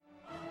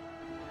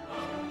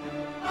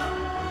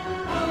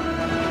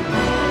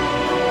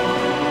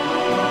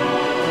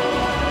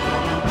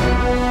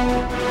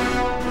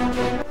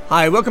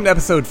Hi, welcome to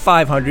episode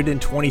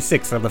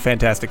 526 of the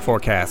Fantastic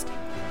Forecast.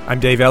 I'm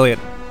Dave Elliott,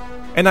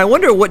 and I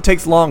wonder what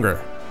takes longer,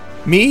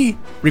 me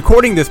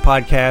recording this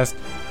podcast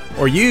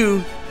or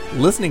you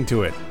listening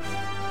to it.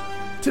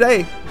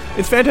 Today,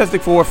 it's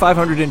Fantastic Four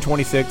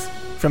 526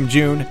 from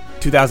June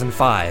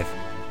 2005.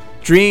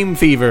 Dream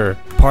Fever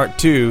Part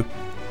 2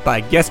 by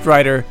guest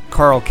writer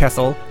Carl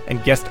Kessel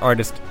and guest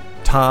artist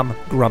Tom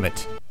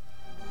Grummett.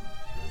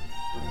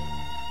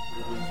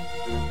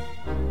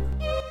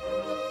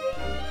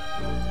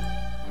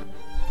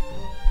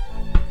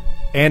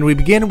 And we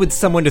begin with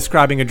someone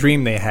describing a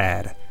dream they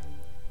had.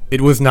 It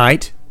was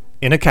night,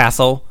 in a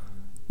castle,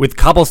 with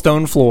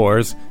cobblestone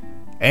floors,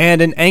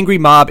 and an angry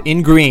mob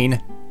in green,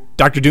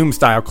 Dr.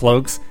 Doom-style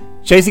cloaks,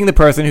 chasing the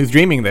person who's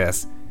dreaming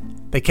this.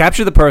 They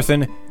capture the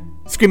person,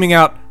 screaming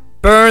out,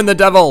 "Burn the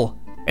devil!"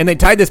 And they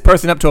tied this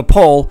person up to a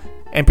pole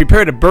and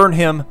prepare to burn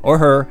him or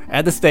her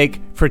at the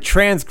stake for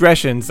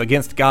transgressions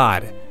against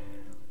God.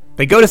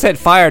 They go to set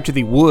fire to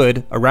the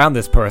wood around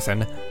this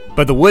person,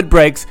 but the wood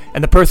breaks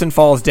and the person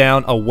falls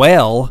down a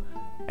well,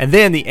 and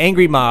then the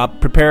angry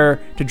mob prepare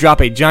to drop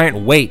a giant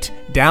weight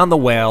down the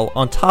well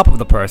on top of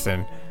the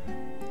person.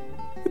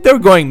 They're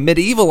going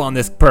medieval on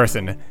this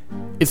person.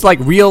 It's like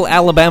real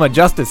Alabama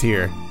justice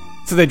here.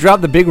 So they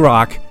drop the big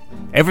rock,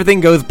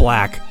 everything goes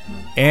black,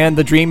 and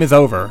the dream is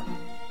over.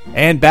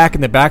 And back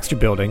in the Baxter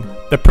building,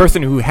 the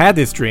person who had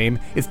this dream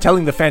is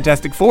telling the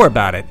Fantastic Four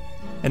about it.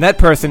 And that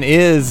person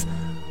is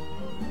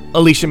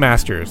Alicia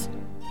Masters.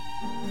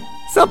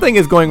 Something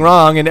is going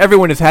wrong and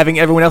everyone is having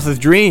everyone else's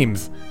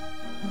dreams.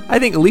 I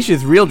think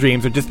Alicia's real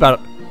dreams are just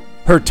about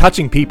her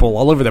touching people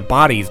all over their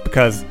bodies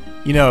because,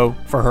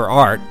 for her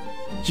art.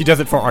 She does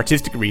it for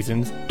artistic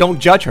reasons. Don't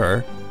judge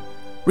her.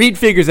 Reed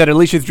figures that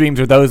Alicia's dreams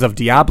are those of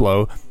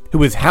Diablo, who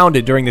was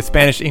hounded during the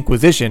Spanish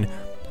Inquisition,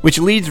 which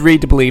leads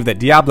Reed to believe that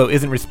Diablo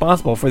isn't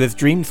responsible for this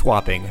dream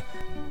swapping.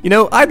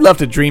 I'd love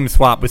to dream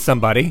swap with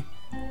somebody.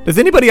 Does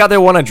anybody out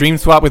there want to dream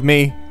swap with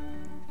me?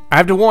 I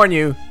have to warn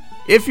you,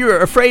 if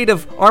you're afraid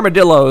of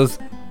armadillos,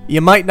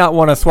 you might not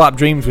want to swap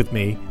dreams with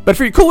me. But if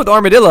you're cool with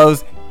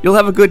armadillos, you'll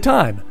have a good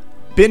time.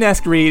 Ben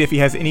asks Reed if he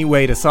has any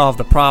way to solve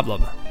the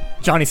problem.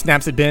 Johnny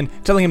snaps at Ben,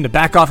 telling him to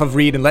back off of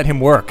Reed and let him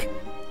work.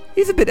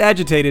 He's a bit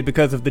agitated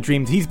because of the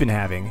dreams he's been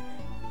having,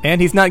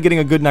 and he's not getting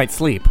a good night's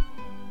sleep.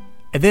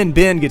 And then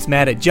Ben gets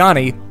mad at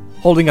Johnny,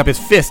 holding up his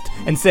fist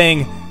and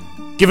saying,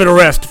 "Give it a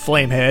rest,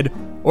 Flamehead,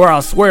 or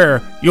I'll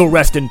swear you'll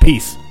rest in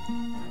peace."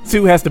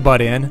 Sue has to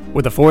butt in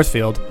with a force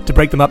field to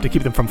break them up to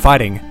keep them from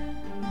fighting.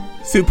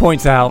 Sue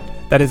points out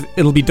that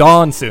it'll be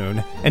dawn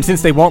soon, and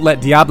since they won't let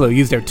Diablo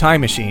use their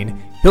time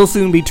machine, he'll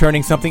soon be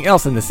turning something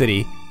else in the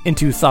city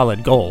into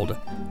solid gold.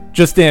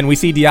 Just then, we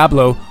see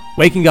Diablo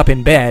waking up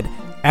in bed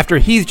after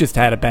he's just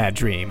had a bad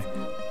dream.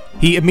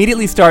 He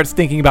immediately starts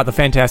thinking about the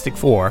Fantastic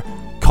Four,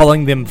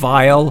 calling them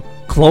vile,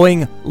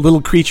 cloying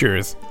little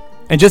creatures.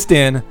 And just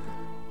then,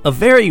 a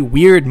very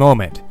weird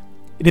moment.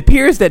 It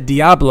appears that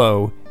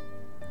Diablo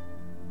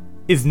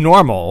is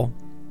normal.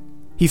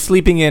 He's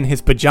sleeping in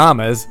his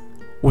pajamas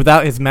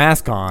without his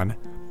mask on.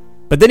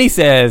 But then he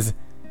says,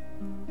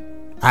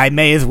 "I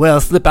may as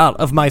well slip out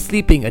of my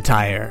sleeping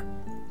attire."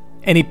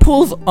 And he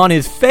pulls on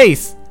his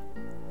face,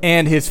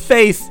 and his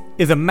face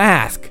is a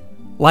mask,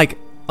 like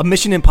a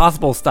Mission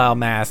Impossible style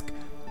mask,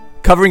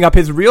 covering up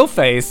his real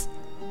face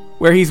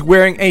where he's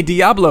wearing a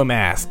Diablo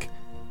mask.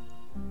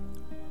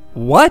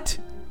 What?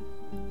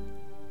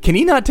 Can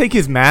he not take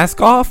his mask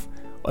off?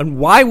 And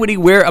why would he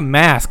wear a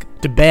mask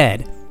to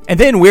bed and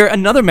then wear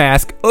another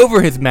mask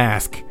over his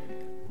mask?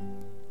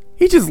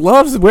 He just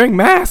loves wearing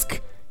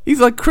masks.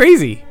 He's like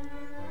crazy.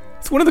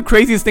 It's one of the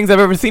craziest things I've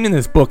ever seen in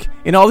this book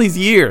in all these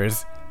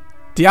years.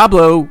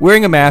 Diablo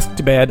wearing a mask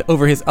to bed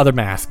over his other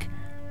mask.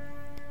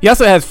 He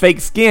also has fake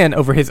skin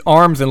over his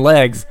arms and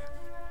legs,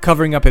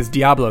 covering up his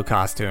Diablo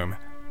costume.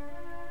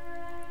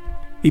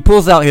 He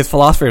pulls out his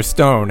Philosopher's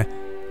Stone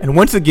and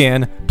once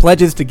again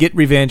pledges to get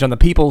revenge on the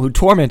people who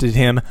tormented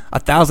him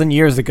 1,000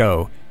 years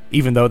ago,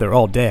 even though they're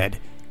all dead.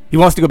 He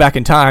wants to go back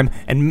in time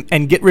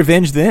and get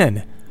revenge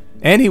then.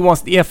 And he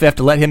wants the EFF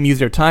to let him use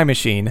their time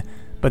machine,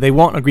 but they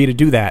won't agree to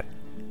do that.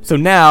 So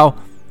now,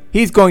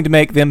 he's going to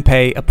make them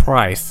pay a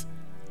price.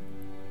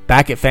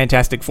 Back at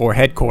Fantastic Four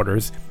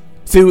headquarters,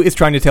 Sue is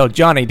trying to tell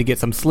Johnny to get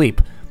some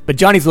sleep, but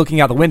Johnny's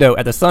looking out the window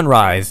at the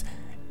sunrise.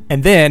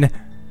 And then,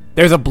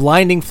 there's a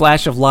blinding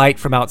flash of light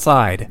from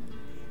outside.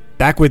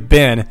 Back with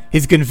Ben,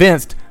 he's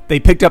convinced they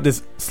picked up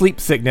this sleep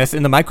sickness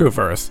in the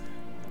Microverse.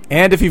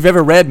 And if you've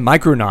ever read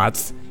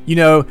Micronauts,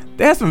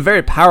 they have some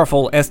very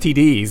powerful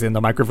STDs in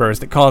the Microverse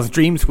that cause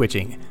dream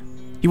switching.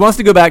 He wants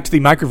to go back to the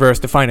Microverse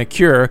to find a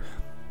cure,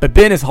 but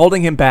Ben is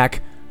holding him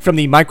back from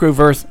the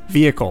Microverse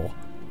vehicle.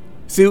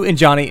 Sue and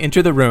Johnny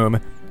enter the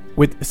room,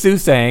 with Sue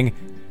saying,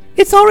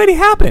 "It's already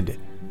happened."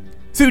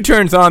 Sue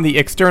turns on the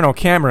external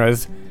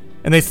cameras,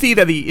 and they see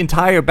that the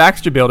entire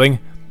Baxter building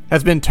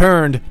has been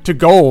turned to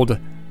gold.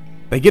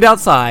 They get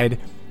outside,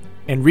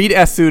 and Reed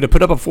asks Sue to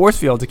put up a force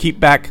field to keep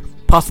back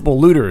possible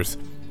looters.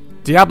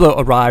 Diablo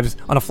arrives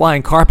on a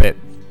flying carpet.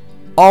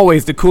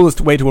 Always the coolest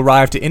way to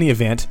arrive to any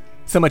event,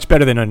 so much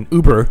better than an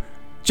Uber.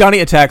 Johnny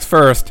attacks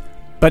first,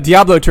 but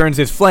Diablo turns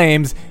his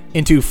flames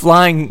into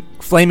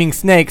flaming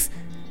snakes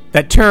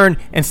that turn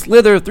and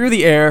slither through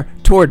the air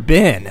toward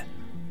Ben.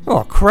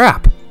 Oh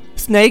crap.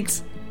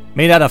 Snakes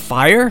made out of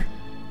fire?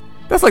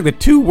 That's like the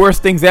two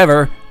worst things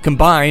ever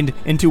combined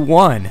into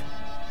one.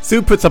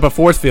 Sue puts up a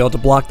force field to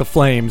block the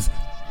flames,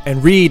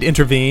 and Reed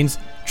intervenes,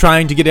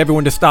 trying to get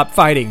everyone to stop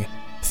fighting,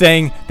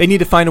 saying they need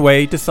to find a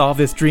way to solve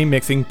this dream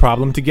mixing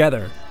problem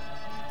together.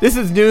 This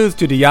is news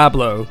to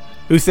Diablo,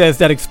 who says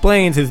that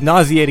explains his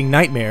nauseating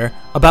nightmare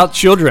about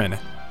children.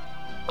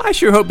 I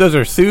sure hope those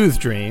are Sue's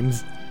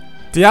dreams.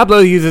 Diablo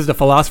uses the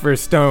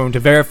Philosopher's Stone to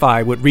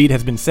verify what Reed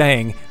has been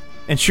saying,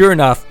 and sure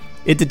enough,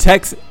 it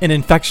detects an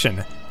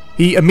infection.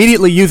 He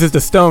immediately uses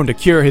the stone to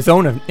cure his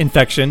own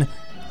infection,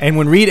 and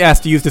when Reed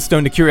asks to use the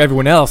stone to cure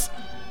everyone else,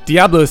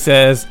 Diablo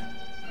says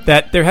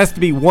that there has to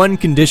be one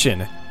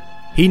condition.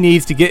 He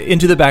needs to get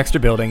into the Baxter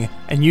building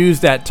and use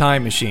that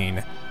time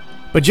machine.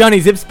 But Johnny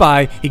zips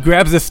by, he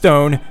grabs the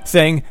stone,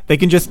 saying they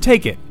can just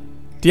take it.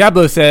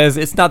 Diablo says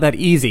it's not that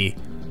easy,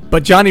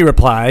 but Johnny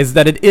replies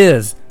that it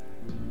is.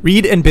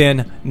 Reed and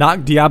Ben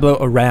knock Diablo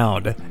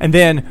around, and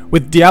then,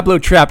 with Diablo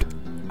trapped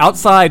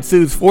outside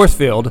Sue's force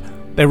field,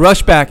 they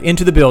rush back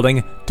into the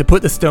building to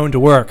put the stone to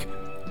work.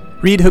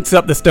 Reed hooks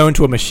up the stone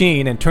to a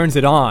machine and turns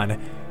it on,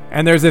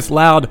 and there's this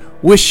loud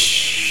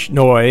whoosh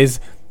noise,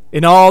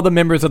 and all the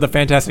members of the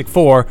Fantastic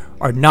Four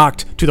are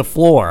knocked to the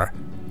floor.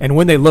 And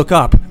when they look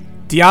up,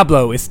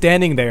 Diablo is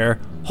standing there,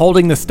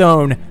 holding the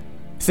stone,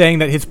 saying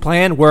that his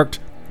plan worked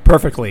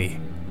perfectly.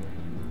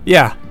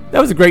 Yeah, that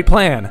was a great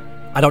plan.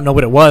 I don't know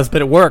what it was,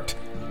 but it worked.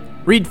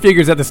 Reed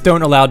figures that the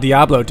stone allowed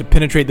Diablo to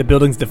penetrate the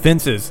building's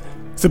defenses.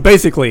 So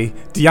basically,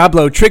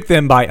 Diablo tricked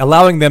them by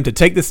allowing them to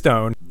take the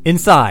stone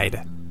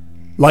inside.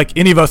 Like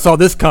any of us saw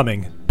this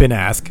coming, Ben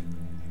asked.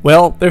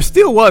 Well, there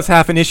still was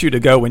half an issue to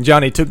go when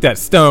Johnny took that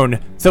stone,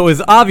 so it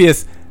was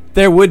obvious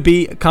there would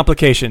be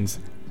complications.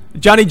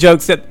 Johnny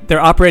jokes that they're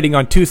operating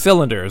on 2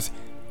 cylinders,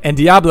 and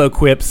Diablo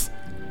quips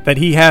that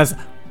he has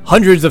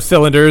hundreds of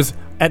cylinders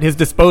at his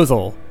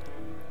disposal.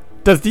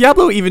 Does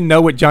Diablo even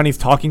know what Johnny's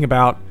talking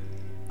about?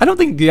 I don't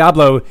think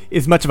Diablo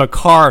is much of a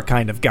car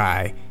kind of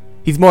guy.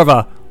 He's more of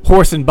a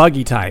horse and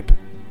buggy type,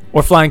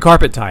 or flying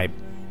carpet type.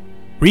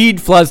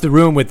 Reed floods the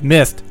room with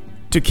mist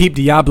to keep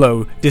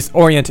Diablo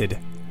disoriented.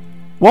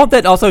 Won't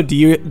that also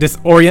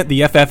disorient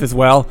the FF as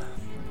well?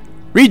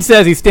 Reed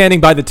says he's standing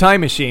by the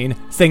time machine,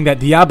 saying that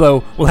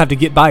Diablo will have to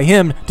get by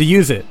him to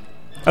use it.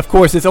 Of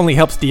course, this only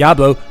helps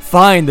Diablo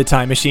find the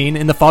time machine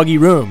in the foggy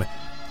room.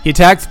 He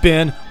attacks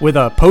Ben with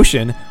a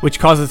potion, which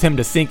causes him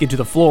to sink into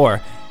the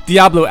floor.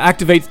 Diablo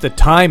activates the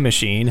time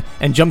machine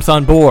and jumps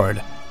on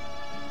board.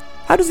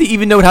 How does he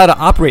even know how to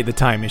operate the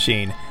time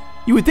machine?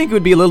 You would think it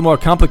would be a little more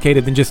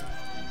complicated than just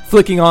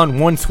flicking on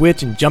one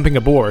switch and jumping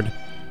aboard.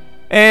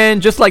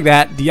 And just like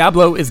that,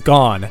 Diablo is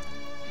gone.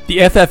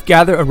 The FF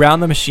gather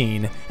around the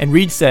machine, and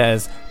Reed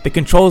says the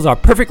controls are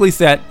perfectly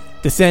set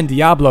to send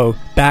Diablo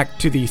back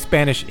to the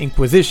Spanish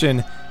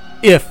Inquisition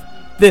if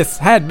this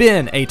had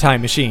been a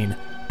time machine.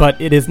 But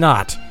it is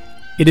not.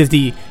 It is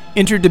the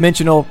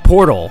interdimensional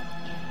portal.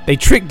 They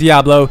tricked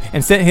Diablo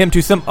and sent him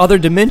to some other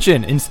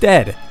dimension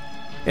instead.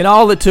 And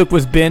all it took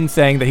was Ben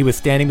saying that he was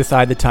standing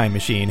beside the time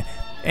machine,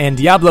 and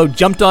Diablo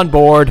jumped on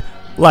board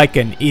like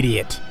an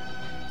idiot.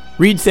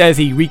 Reed says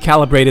he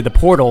recalibrated the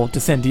portal to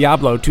send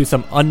Diablo to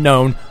some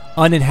unknown,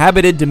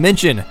 uninhabited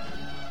dimension.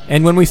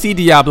 And when we see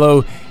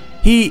Diablo,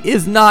 he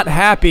is not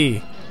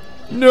happy.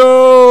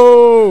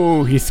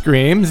 No, he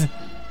screams.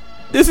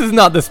 This is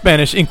not the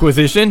Spanish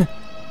Inquisition.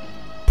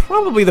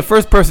 Probably the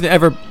first person to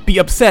ever be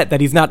upset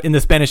that he's not in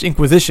the Spanish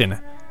Inquisition.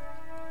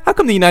 How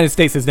come the United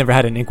States has never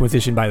had an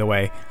Inquisition, by the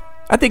way?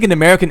 I think an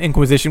American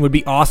Inquisition would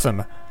be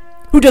awesome.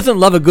 Who doesn't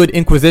love a good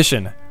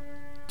Inquisition?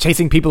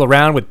 Chasing people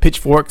around with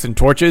pitchforks and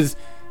torches?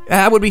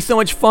 That would be so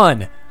much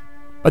fun.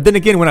 But then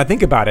again, when I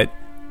think about it,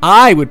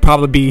 I would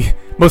probably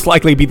most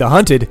likely be the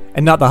hunted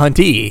and not the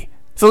huntee.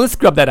 So let's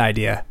scrub that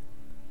idea.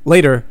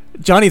 Later,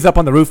 Johnny's up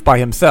on the roof by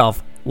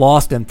himself,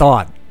 lost in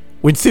thought,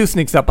 when Sue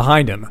sneaks up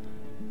behind him.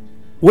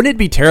 Wouldn't it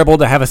be terrible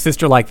to have a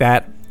sister like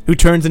that, who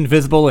turns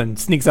invisible and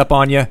sneaks up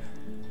on you?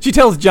 She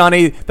tells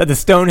Johnny that the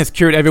stone has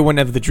cured everyone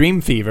of the dream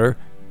fever,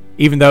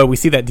 even though we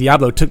see that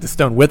Diablo took the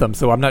stone with him,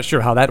 so I'm not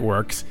sure how that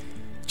works.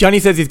 Johnny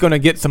says he's going to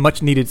get some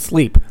much-needed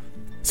sleep.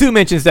 Sue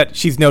mentions that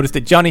she's noticed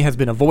that Johnny has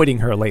been avoiding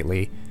her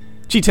lately.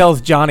 She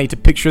tells Johnny to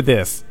picture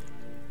this.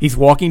 He's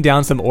walking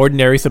down some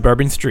ordinary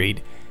suburban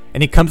street,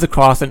 and he comes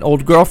across an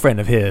old girlfriend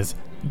of his,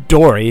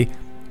 Dory,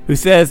 who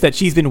says that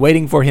she's been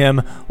waiting for him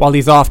while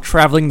he's off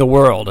traveling the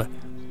world.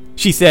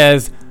 She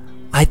says,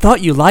 "I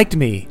thought you liked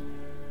me."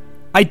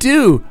 "I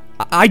do.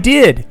 I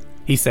did,"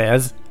 he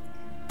says.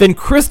 Then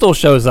Crystal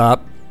shows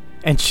up,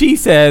 and she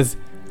says,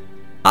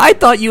 "I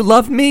thought you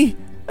loved me.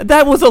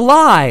 That was a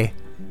lie."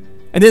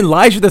 And then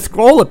Elijah the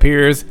Scroll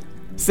appears,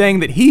 saying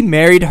that he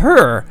married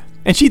her,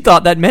 and she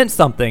thought that meant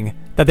something,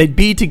 that they'd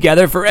be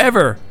together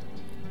forever.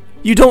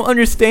 "You don't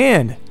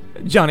understand,"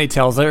 Johnny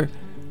tells her.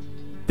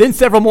 Then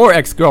several more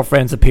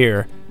ex-girlfriends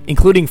appear,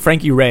 including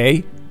Frankie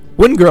Ray.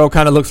 One girl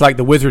kind of looks like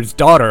the wizard's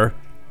daughter.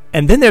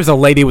 And then there's a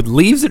lady with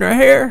leaves in her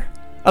hair?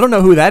 I don't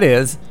know who that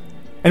is.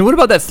 And what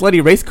about that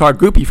slutty race car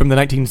groupie from the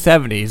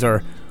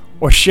 1970s?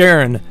 Or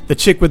Sharon, the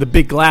chick with the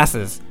big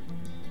glasses?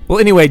 Well,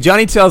 anyway,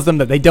 Johnny tells them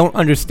that they don't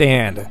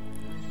understand.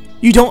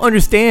 You don't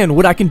understand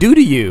what I can do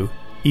to you,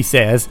 he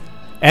says,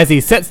 as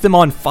he sets them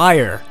on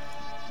fire.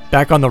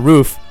 Back on the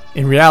roof,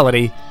 in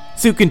reality,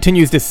 Sue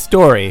continues this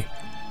story.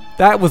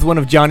 That was one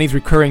of Johnny's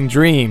recurring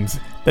dreams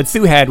that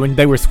Sue had when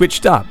they were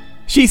switched up.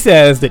 She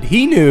says that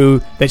he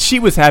knew that she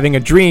was having a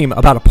dream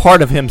about a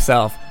part of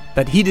himself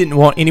that he didn't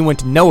want anyone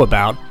to know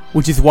about,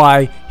 which is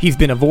why he's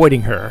been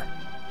avoiding her.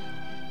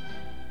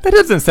 That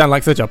doesn't sound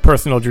like such a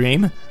personal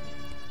dream.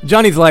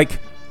 Johnny's like,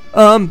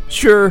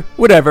 sure,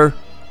 whatever.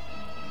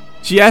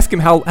 She asks him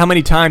how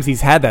many times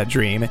he's had that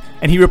dream,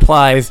 and he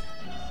replies,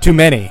 too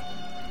many.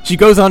 She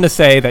goes on to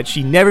say that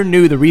she never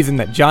knew the reason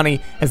that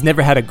Johnny has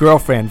never had a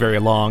girlfriend very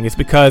long is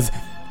because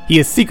he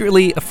is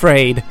secretly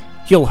afraid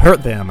he'll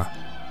hurt them.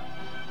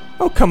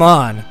 Oh, come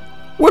on.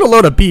 What a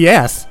load of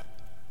BS.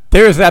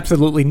 There is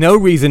absolutely no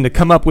reason to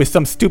come up with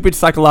some stupid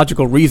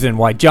psychological reason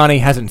why Johnny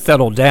hasn't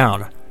settled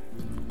down.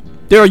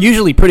 There are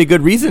usually pretty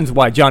good reasons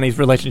why Johnny's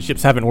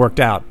relationships haven't worked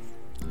out.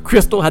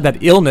 Crystal had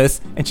that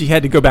illness and she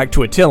had to go back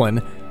to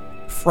Attilan.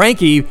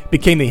 Frankie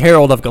became the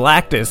Herald of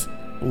Galactus.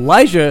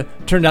 Elijah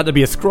turned out to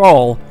be a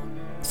Skrull.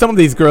 Some of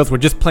these girls were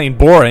just plain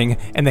boring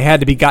and they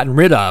had to be gotten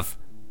rid of.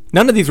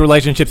 None of these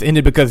relationships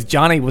ended because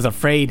Johnny was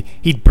afraid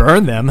he'd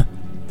burn them.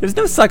 There's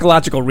no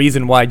psychological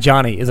reason why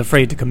Johnny is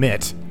afraid to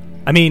commit.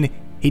 I mean,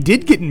 he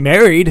did get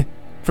married,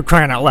 for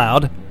crying out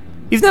loud.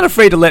 He's not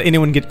afraid to let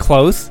anyone get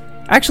close.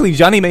 Actually,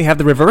 Johnny may have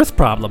the reverse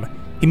problem.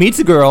 He meets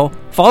a girl,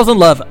 falls in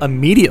love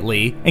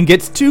immediately, and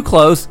gets too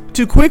close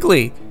too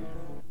quickly.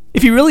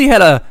 If he really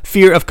had a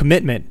fear of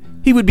commitment,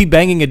 he would be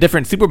banging a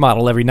different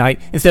supermodel every night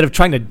instead of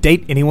trying to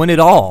date anyone at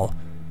all.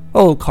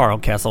 Oh, Karl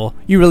Kesel,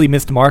 you really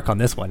missed Mark on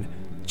this one.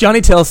 Johnny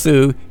tells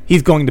Sue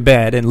he's going to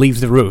bed and leaves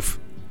the roof.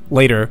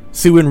 Later,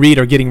 Sue and Reed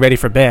are getting ready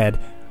for bed.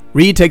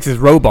 Reed takes his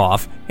robe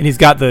off, and he's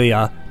got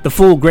the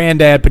full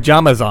granddad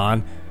pajamas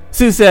on.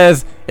 Sue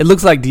says it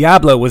looks like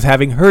Diablo was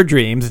having her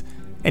dreams,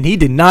 and he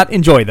did not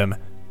enjoy them.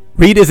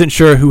 Reed isn't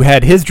sure who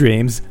had his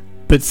dreams,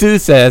 but Sue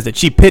says that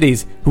she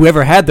pities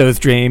whoever had those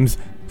dreams,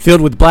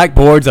 filled with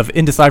blackboards of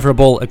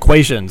indecipherable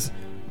equations.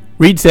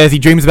 Reed says he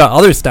dreams about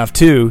other stuff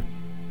too.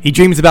 He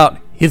dreams about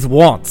his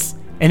wants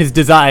and his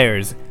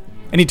desires,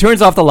 and he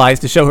turns off the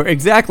lights to show her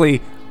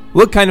exactly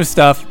what kind of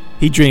stuff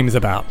he dreams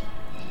about.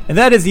 And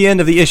that is the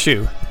end of the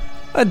issue.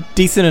 A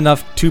decent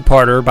enough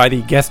two-parter by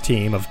the guest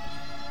team of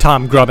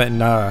Tom Grummett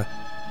and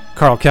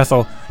Karl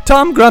Kesel.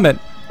 Tom Grummett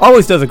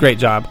always does a great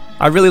job.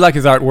 I really like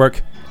his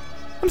artwork.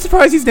 I'm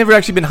surprised he's never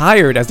actually been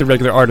hired as the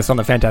regular artist on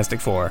the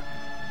Fantastic Four.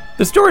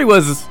 The story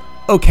was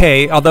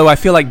okay, although I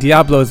feel like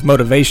Diablo's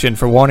motivation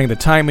for wanting the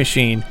time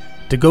machine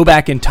to go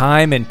back in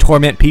time and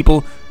torment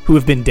people who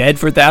have been dead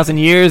for 1,000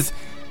 years,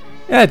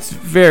 that's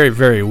very,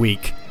 very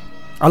weak.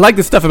 I like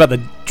the stuff about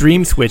the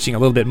dream switching a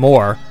little bit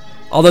more,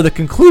 although the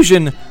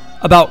conclusion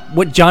about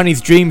what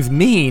Johnny's dreams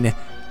mean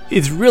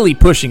is really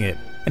pushing it,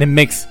 and it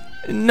makes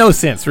no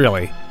sense,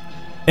 really.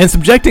 And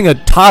subjecting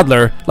a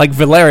toddler like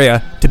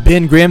Valeria to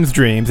Ben Grimm's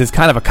dreams is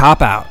kind of a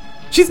cop-out.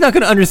 She's not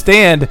going to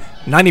understand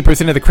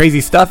 90% of the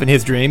crazy stuff in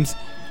his dreams.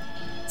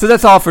 So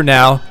that's all for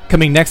now.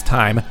 Coming next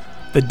time,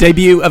 the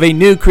debut of a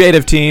new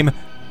creative team.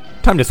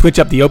 Time to switch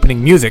up the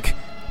opening music.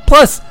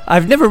 Plus,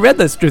 I've never read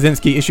the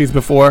Straczynski issues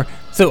before,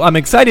 so I'm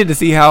excited to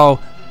see how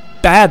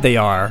bad they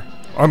are.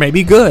 Or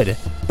maybe good,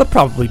 but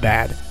probably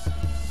bad.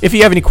 If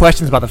you have any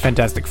questions about the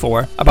Fantastic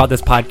Four, about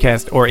this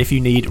podcast, or if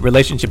you need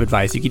relationship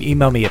advice, you can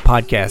email me at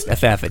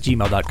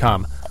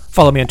podcastff@gmail.com.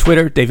 Follow me on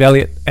Twitter, Dave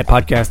Elliott, at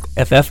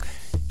podcastff.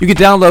 You can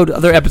download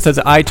other episodes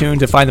at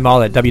iTunes and find them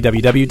all at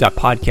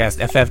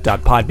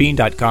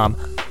www.podcastff.podbean.com.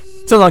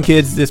 So long,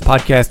 kids. This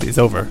podcast is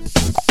over.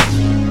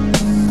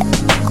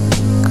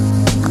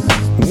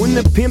 When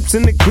the pimp's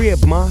in the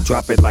crib, ma,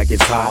 drop it like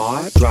it's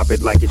hot. Drop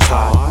it like it's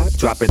hot.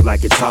 Drop it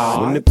like it's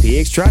hot. When the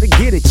pigs try to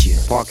get at you,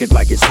 park it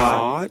like it's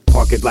hot.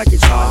 Park it like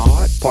it's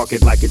hot. Park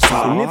it like it's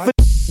hot. And if a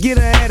get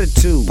an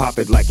attitude, pop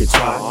it like it's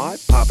hot.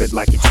 Pop it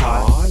like it's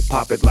hot.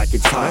 Pop it like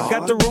it's hot. I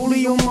got the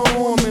rollie on my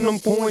arm and I'm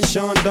pouring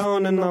Sean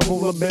down and I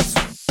roll the best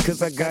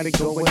cause I got it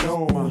going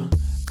on.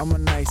 I'm a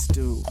nice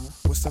dude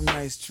with some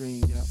nice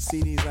dreams.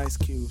 See these ice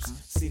cubes,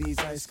 see these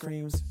ice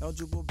creams.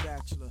 Eligible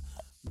bachelor.